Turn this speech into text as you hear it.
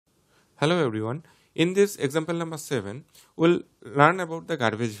Hello everyone. In this example number 7, we'll learn about the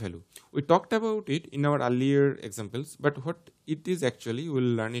garbage value. We talked about it in our earlier examples, but what it is actually,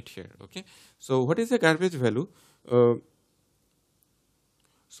 we'll learn it here. Okay. So what is a garbage value? So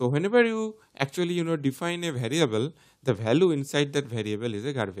whenever you actually define a variable, the value inside that variable is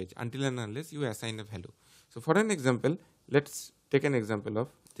a garbage until and unless you assign a value. So for an example, let's take an example of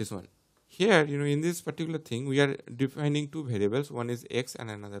this one. Here, in this particular thing, we are defining two variables. One is x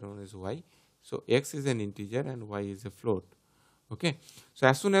and another one is y. So x is an integer and y is a float. Okay. So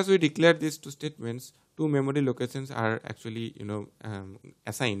as soon as we declare these two statements, two memory locations are actually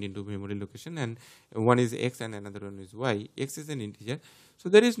assigned into memory location, and one is x and another one is y. X is an integer, so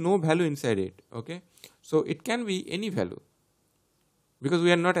there is no value inside it. Okay. So it can be any value, because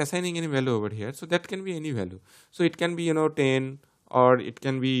we are not assigning any value over here, so that can be any value. So it can be 10, or it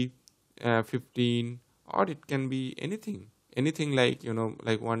can be 15, or it can be anything like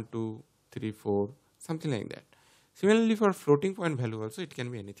like 1 2 3 4, something like that. Similarly, for floating point value also, it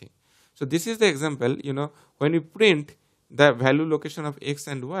can be anything. So this is the example. When we print the value location of x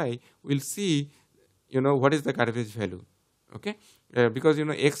and y, we'll see what is the garbage value. Okay. Because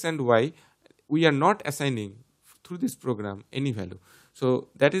x and y, we are not assigning through this program any value. So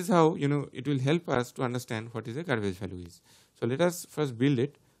that is how it will help us to understand what is a garbage value is. So let us first build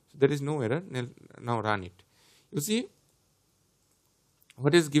it. So there is no error. Now run it. You see,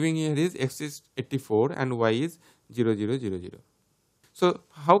 what is giving here is x is 84 and y is 0 0 0 0. So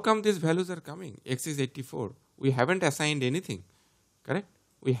how come these values are coming? X is 84. We haven't assigned anything, correct?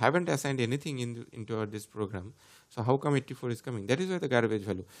 We haven't assigned anything into this program. So how come 84 is coming? That is why the garbage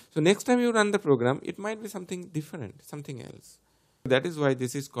value. So next time you run the program, it might be something different, something else. That is why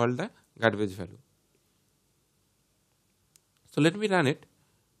this is called the garbage value. So let me run it.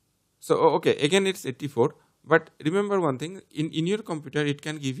 So okay, again it's 84. But remember one thing, in your computer it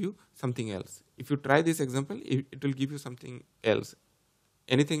can give you something else. If you try this example, it will give you something else,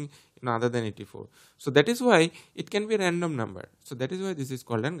 anything other than 84. So that is why it can be a random number. So that is why this is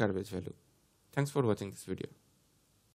called a garbage value. Thanks for watching this video.